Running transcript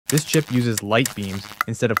This chip uses light beams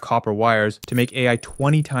instead of copper wires to make AI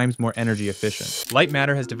 20 times more energy efficient.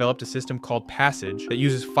 Lightmatter has developed a system called Passage that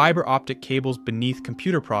uses fiber optic cables beneath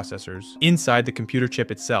computer processors inside the computer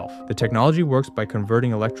chip itself. The technology works by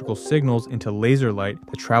converting electrical signals into laser light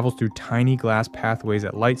that travels through tiny glass pathways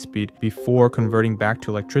at light speed before converting back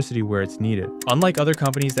to electricity where it's needed. Unlike other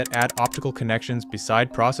companies that add optical connections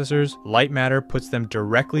beside processors, Lightmatter puts them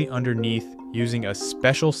directly underneath using a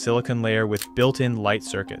special silicon layer with built-in light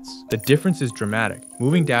circuits. The difference is dramatic.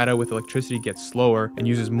 Moving data with electricity gets slower and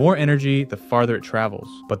uses more energy the farther it travels,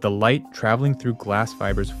 but the light traveling through glass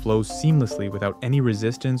fibers flows seamlessly without any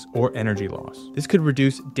resistance or energy loss. This could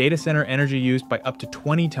reduce data center energy use by up to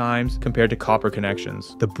 20 times compared to copper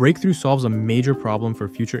connections. The breakthrough solves a major problem for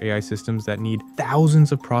future AI systems that need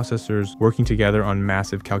thousands of processors working together on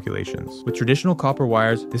massive calculations. With traditional copper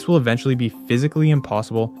wires, this will eventually be physically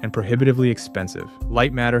impossible and prohibitively expensive.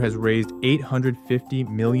 Lightmatter has raised $850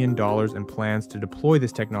 million and plans to deploy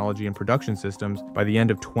this technology in production systems by the end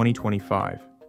of 2025.